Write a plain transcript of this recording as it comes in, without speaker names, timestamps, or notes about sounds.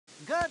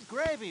Good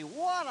gravy,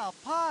 what a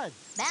punch!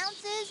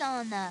 Bounces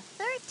on the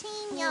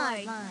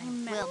 13-yard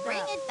line. We'll bring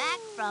it back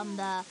from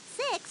the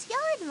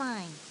 6-yard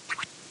line.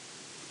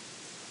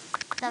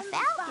 The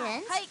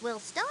Falcons will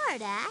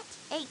start at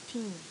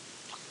 18.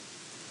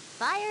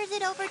 Fires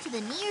it over to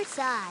the near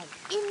side.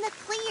 In the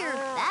clear,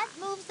 that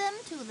moves them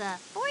to the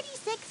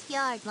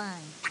 46-yard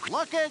line.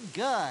 Looking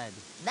good.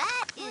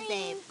 That is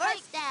a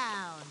first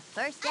down.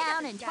 First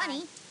down and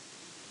 20.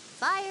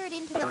 Fired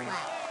into the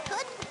flat.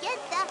 Couldn't get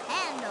the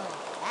handle.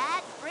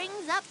 That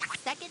brings up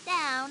second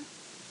down.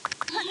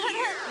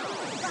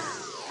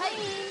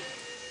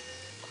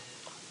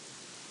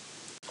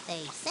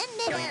 They send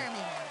it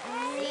airman.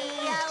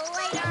 See ya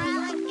later,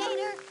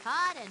 alligator.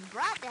 Caught and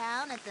brought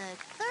down at the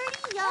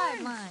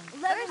 30-yard line.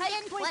 First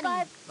and 20.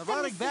 The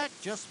running back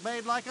just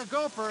made like a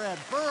gopher and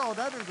burrowed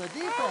under the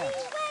defense.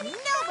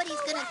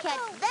 Nobody's gonna catch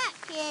that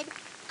kid.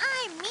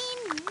 I mean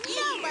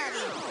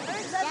nobody.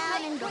 First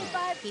down and goal.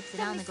 Keeps it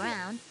on the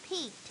ground.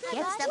 Pete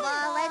gets the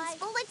ball and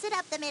splits it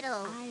up the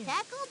middle.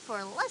 Tackled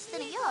for less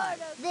than a yard.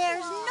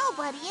 There's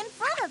nobody in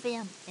front of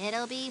him.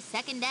 It'll be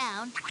second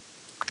down.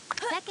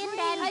 Second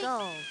and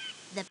goal.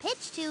 The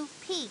pitch to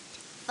Pete.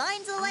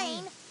 Finds a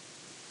lane.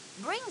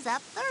 Brings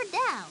up third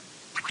down.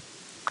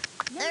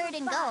 Third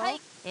and goal.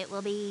 It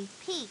will be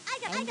Pete.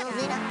 Angles it up the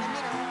middle.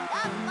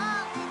 The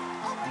ball is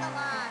over the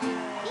line.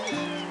 Pete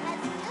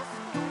has just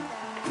scored.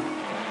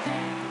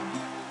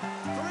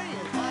 3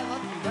 is my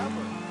lucky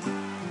number.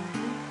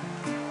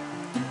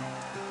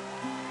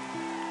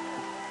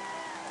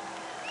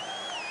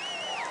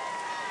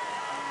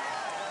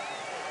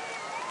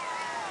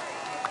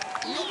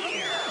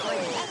 For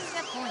the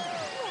extra point.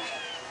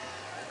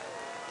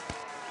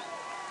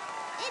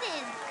 It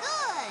is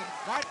good.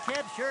 That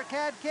kid sure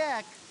can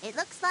kick. It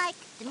looks like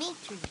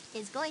Dimitri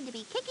is going to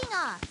be kicking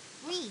off.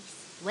 Reese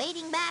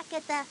waiting back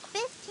at the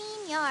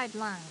 15-yard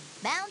line.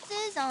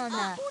 Bounces on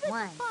the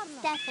 1.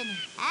 Stephanie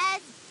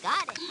has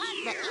got it.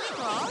 The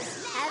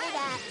Eagles have it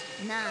at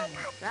 9.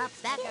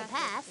 Drops back a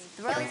pass.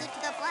 Throws it to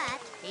the flat.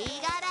 He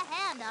got a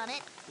hand on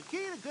it. The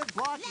key to good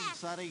blocking,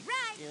 Sonny,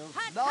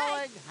 is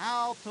knowing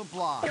how to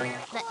block.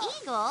 The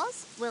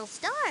Eagles will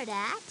start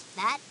at,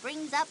 that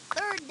brings up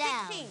third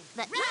down.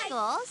 The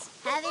Eagles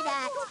have it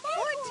at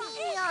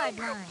 14-yard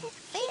line.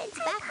 Fades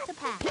back to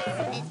pass.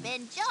 It's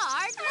been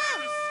jarred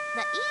loose.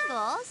 The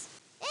Eagles,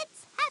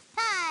 it's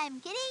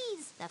halftime,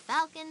 kiddies. The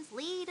Falcons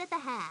lead at the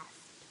half,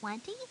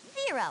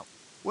 20-0.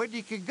 When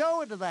you can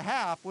go into the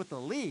half with the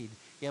lead,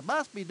 you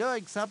must be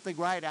doing something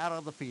right out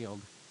on the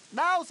field.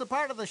 Now's the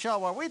part of the show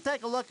where we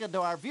take a look into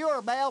our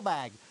viewer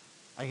mailbag.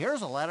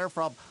 Here's a letter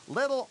from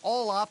little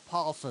Olaf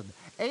Paulson,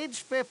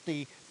 age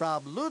 50,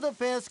 from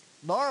Ludafisk,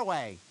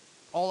 Norway.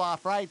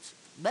 Olaf writes,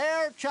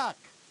 "Dear Chuck,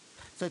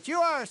 since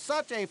you are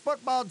such a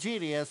football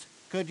genius,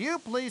 could you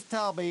please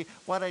tell me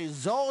what a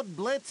zone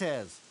blitz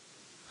is?"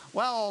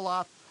 Well,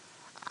 Olaf,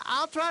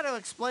 I'll try to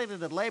explain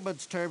it in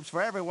layman's terms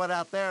for everyone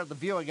out there in the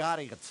viewing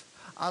audience.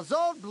 A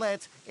zone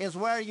blitz is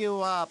where you've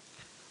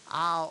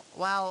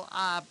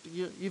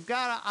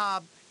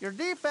got your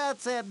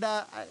defense in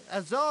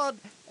a zone,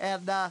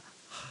 and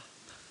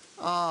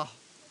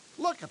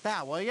look at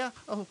that, will you?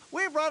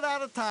 We've run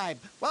out of time.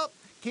 Well,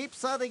 keep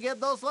sending in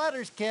those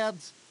letters,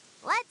 kids.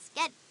 Let's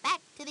get back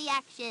to the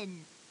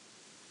action.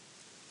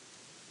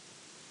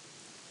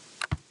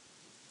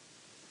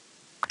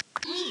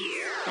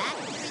 Back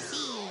to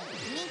receive.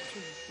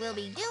 Dimitri will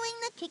be doing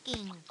the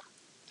kicking.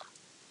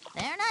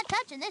 They're not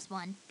touching this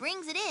one.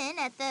 Brings it in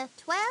at the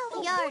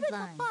 12-yard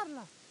line.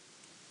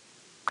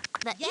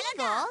 The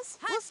Eagles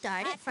will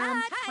start it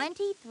from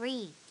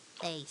 23.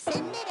 They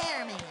send it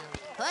airmail.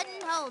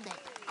 Couldn't hold it.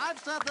 I've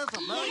said this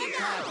a million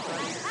times,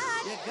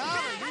 Sonny. You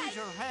gotta use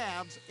your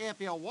hands if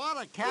you want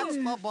to catch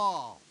the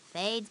ball.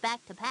 Fades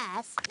back to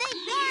pass. They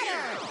got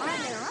her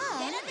on their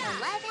own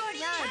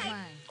 11-yard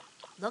line.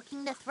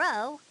 Looking to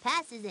throw,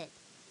 passes it.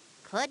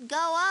 Could go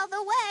all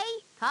the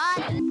way.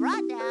 Caught and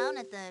brought down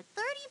at the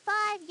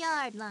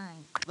 35-yard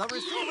line. The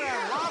receiver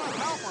had a lot of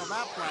help on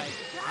that play.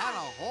 Had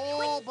a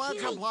whole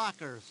bunch of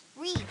blockers.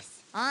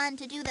 Reese on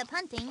to do the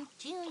punting.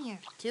 Junior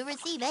to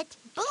receive it.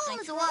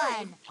 Booms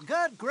one.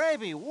 Good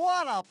gravy,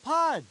 what a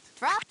punt.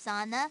 Drops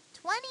on the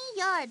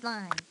 20-yard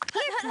line.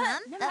 Here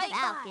come the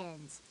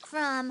Falcons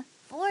from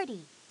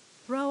 40.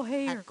 Throw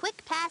here. A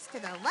quick pass to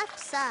the left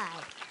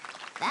side.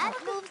 That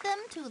moves them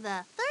to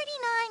the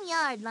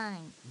 39-yard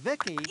line.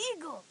 Vicky.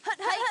 Eagle.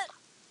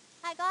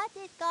 I got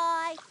this,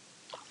 guy.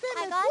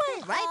 I got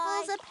this.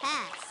 Rifles a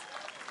pass.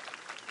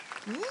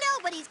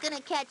 Nobody's gonna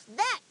catch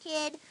that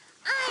kid.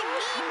 I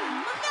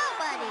mean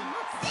nobody.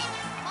 6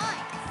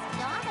 points.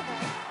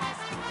 Donovan has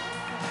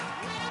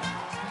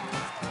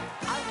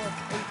I once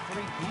ate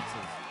 3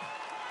 pizzas.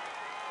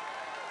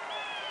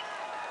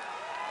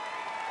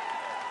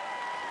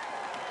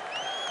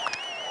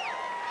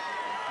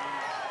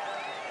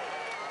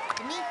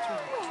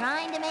 Dimitri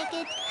trying to make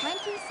it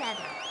 27.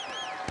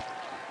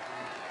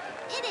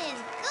 It is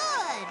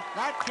good.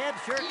 That kid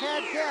sure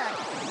can kick.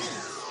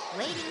 Reese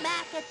waiting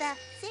back at the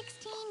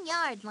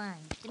 16-yard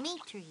line.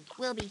 Dimitri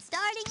will be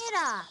starting it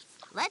off.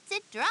 Lets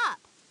it drop.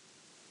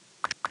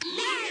 Got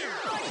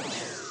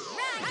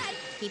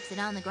Keeps it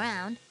on the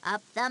ground.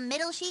 Up the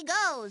middle she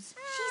goes.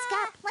 She's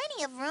got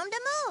plenty of room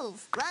to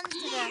move. Runs to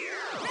the... Run!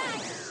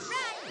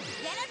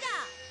 Yellow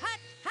dog! Hut!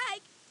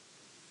 Hike!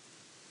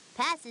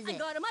 Passes I it.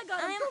 got him!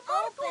 I'm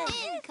open.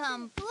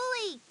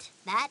 Incomplete.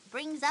 That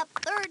brings up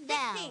third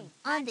down. 15.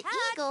 On the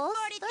Hut, Eagles'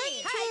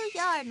 42.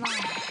 32-yard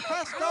line.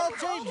 Presto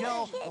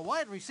chango! The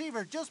wide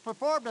receiver just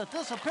performed a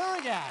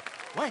disappearing act.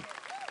 Wait,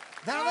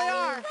 there they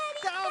are!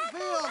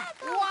 Downfield,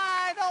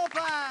 wide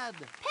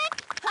open!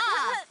 Pick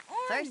off.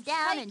 First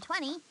down and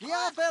 20. The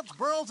offense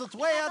burrows its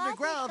way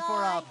underground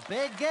for a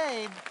big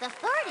gain. The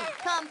 30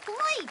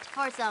 complete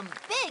for some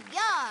big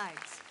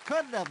yards.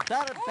 Couldn't have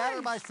done it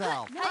better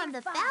myself. On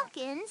the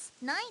Falcons'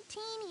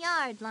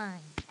 19-yard line.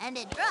 And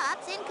it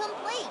drops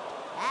incomplete.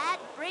 That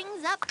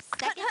brings up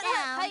second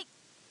down.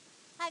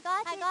 I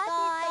got this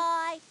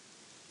guy.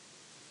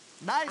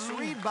 Nice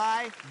read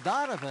by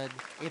Donovan.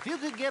 If you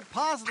could get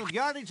positive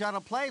yardage on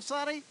a play,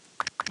 Sonny,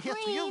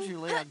 it's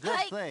usually a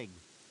good thing.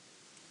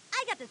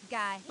 I got this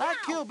guy. That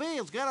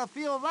QB is going to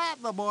feel that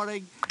in the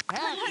morning.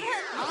 Heck, I'm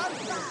going to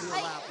feel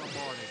that in the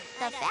morning.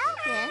 The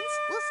Falcons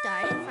will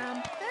start it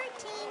from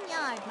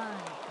 13-yard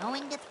line.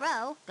 Going to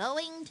throw,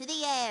 going to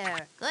the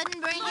air.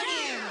 Couldn't bring it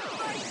in.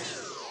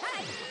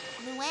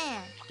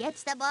 Luann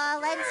gets the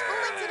ball and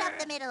bullets it up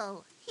the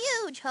middle.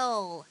 Huge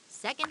hole.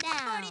 Second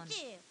down.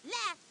 42.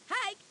 Left.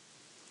 Hike.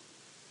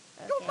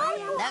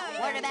 That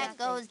quarterback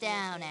goes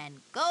down and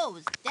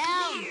goes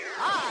down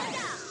hard.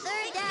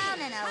 Third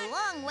down and a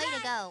long way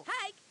to go.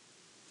 Hike.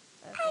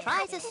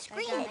 Tries a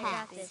screen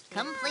pass.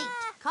 Complete.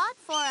 Caught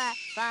for a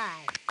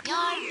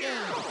 5-yard gain.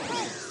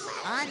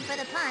 On for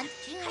the punt,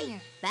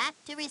 Junior. Back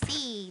to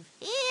receive.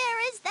 Here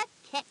is the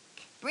kick.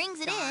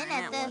 Brings it in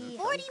at the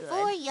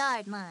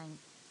 44-yard line.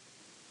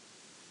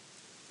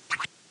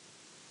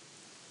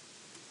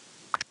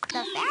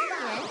 The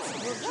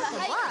Falcons will get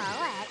the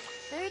ball at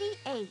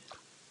 38.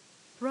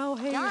 Throw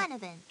here.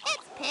 Donovan.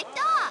 It's picked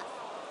off.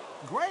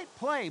 Great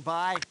play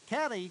by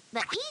Kenny. The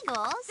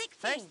Eagles,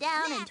 16. first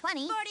down and Left.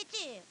 20,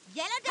 42.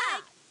 Yellow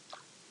dog.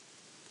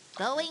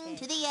 going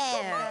to the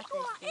air.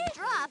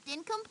 Dropped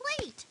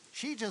incomplete.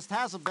 She just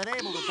hasn't been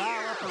able to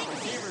dial up her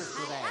receivers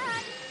today.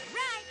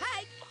 Right.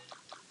 Hike.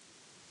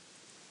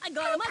 I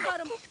got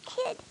him.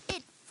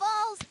 It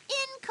falls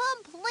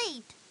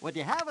incomplete. When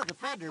you have a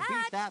defender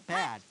beat that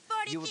bad,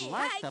 you would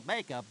like to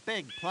make a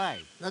big play.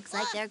 Looks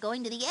like they're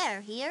going to the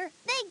air here.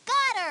 They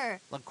got her.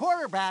 The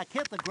quarterback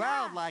hit the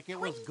ground like it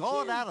was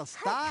going out of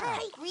style.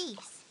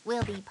 Reese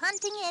will be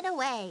punting it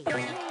away.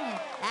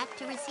 Back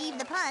to receive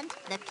the punt.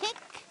 The kick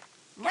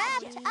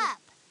wrapped up.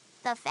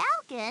 The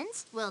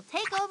Falcons will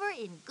take over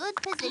in good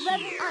position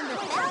on the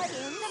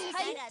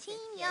Falcons'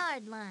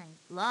 18-yard line.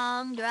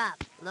 Long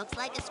drop. Looks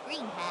like a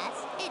screen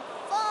pass. It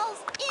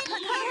falls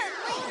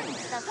incomplete.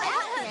 The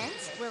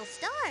Falcons will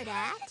start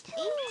at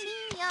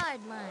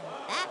 18-yard line.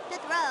 Back to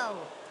throw.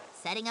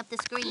 Setting up the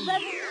screen.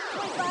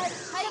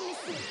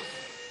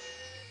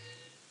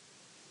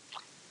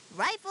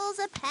 Rifles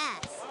a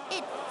pass.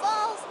 It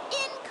falls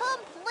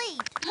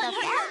incomplete. The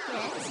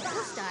Falcons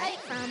will start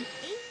from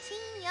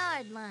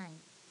 18-yard line.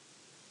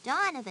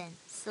 Donovan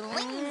slings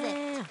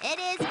it. It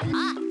is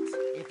caught.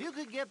 If you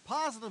could get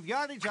positive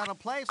yardage on a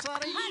play,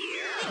 Sonny,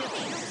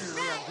 it's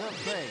usually a good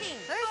thing.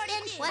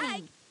 First and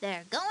 20.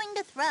 They're going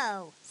to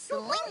throw.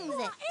 Slings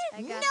it.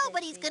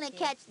 Nobody's going to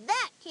catch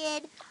that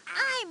kid.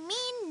 I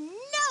mean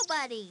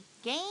nobody.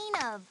 Gain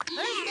of first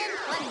and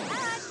 20.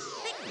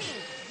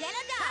 16.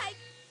 Yellow dog.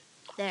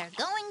 They're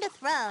going to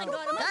throw.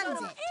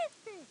 Guns it.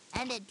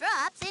 And it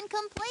drops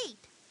incomplete.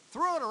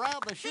 Threw it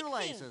around the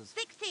shoelaces.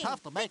 16.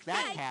 Tough to make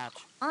that catch.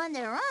 On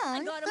their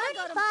own got him.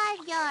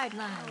 35-yard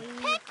line.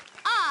 Picked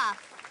off.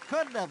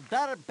 Couldn't have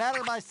done it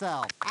better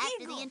myself.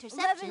 After the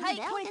interception, they'll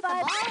get the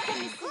ball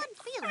in good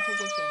field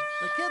position.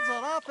 The kids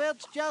on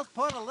offense just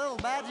put a little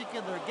magic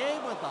in their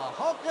game with a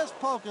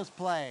hocus-pocus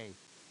play.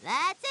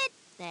 That's it.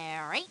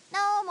 There ain't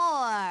no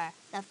more.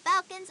 The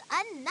Falcons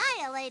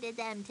annihilated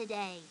them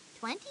today.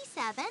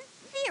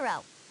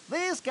 27-0.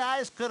 These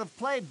guys could have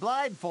played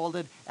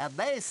blindfolded, and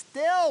they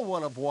still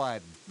would have won.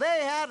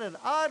 They had an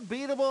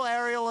unbeatable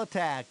aerial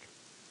attack.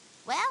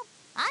 Well,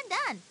 I'm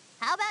done.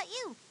 How about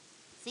you?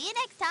 See you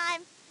next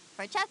time.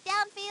 For Chuck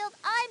Downfield,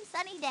 I'm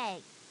Sunny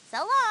Day. So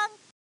long.